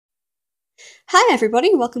Hi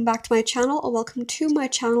everybody, welcome back to my channel, or welcome to my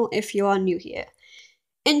channel if you are new here.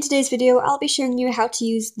 In today's video, I'll be showing you how to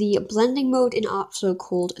use the blending mode in Artflow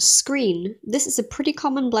called Screen. This is a pretty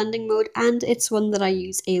common blending mode and it's one that I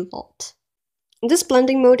use a lot. This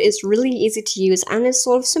blending mode is really easy to use and is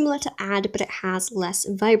sort of similar to add, but it has less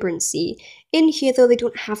vibrancy. In here though, they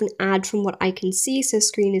don't have an add from what I can see, so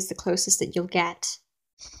Screen is the closest that you'll get.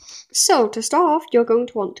 So to start off, you're going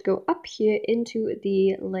to want to go up here into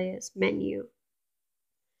the Layers menu.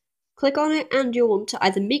 Click on it and you'll want to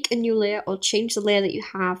either make a new layer or change the layer that you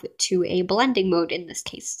have to a blending mode, in this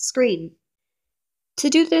case, Screen. To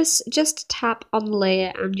do this, just tap on the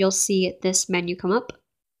layer and you'll see this menu come up.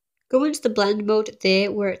 Go into the blend mode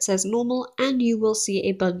there where it says normal and you will see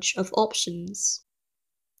a bunch of options.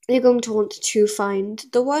 You're going to want to find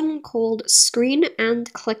the one called Screen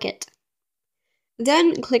and click it.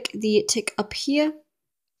 Then click the tick up here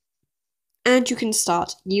and you can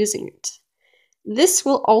start using it. This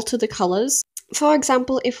will alter the colors. For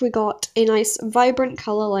example, if we got a nice vibrant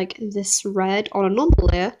color like this red on a normal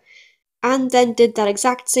layer, and then did that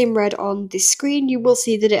exact same red on the screen, you will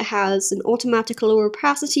see that it has an automatic lower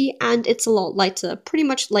opacity and it's a lot lighter, pretty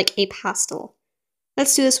much like a pastel.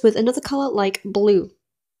 Let's do this with another color like blue.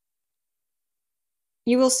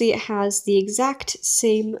 You will see it has the exact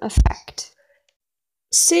same effect.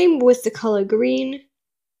 Same with the color green.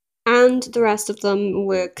 And the rest of them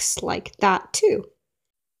works like that too.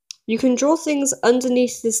 You can draw things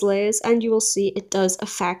underneath these layers and you will see it does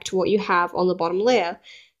affect what you have on the bottom layer.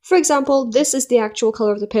 For example, this is the actual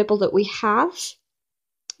color of the purple that we have,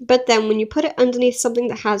 but then when you put it underneath something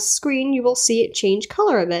that has screen, you will see it change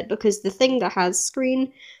color a bit because the thing that has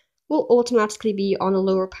screen will automatically be on a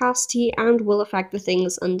lower opacity and will affect the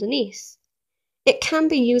things underneath. It can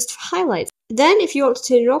be used for highlights. Then if you want to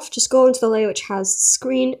turn it off, just go into the layer which has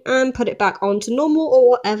screen and put it back onto normal or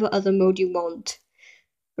whatever other mode you want.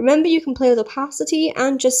 Remember, you can play with opacity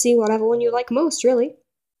and just see whatever one you like most, really.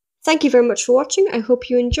 Thank you very much for watching, I hope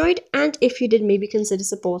you enjoyed, and if you did, maybe consider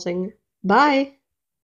supporting. Bye!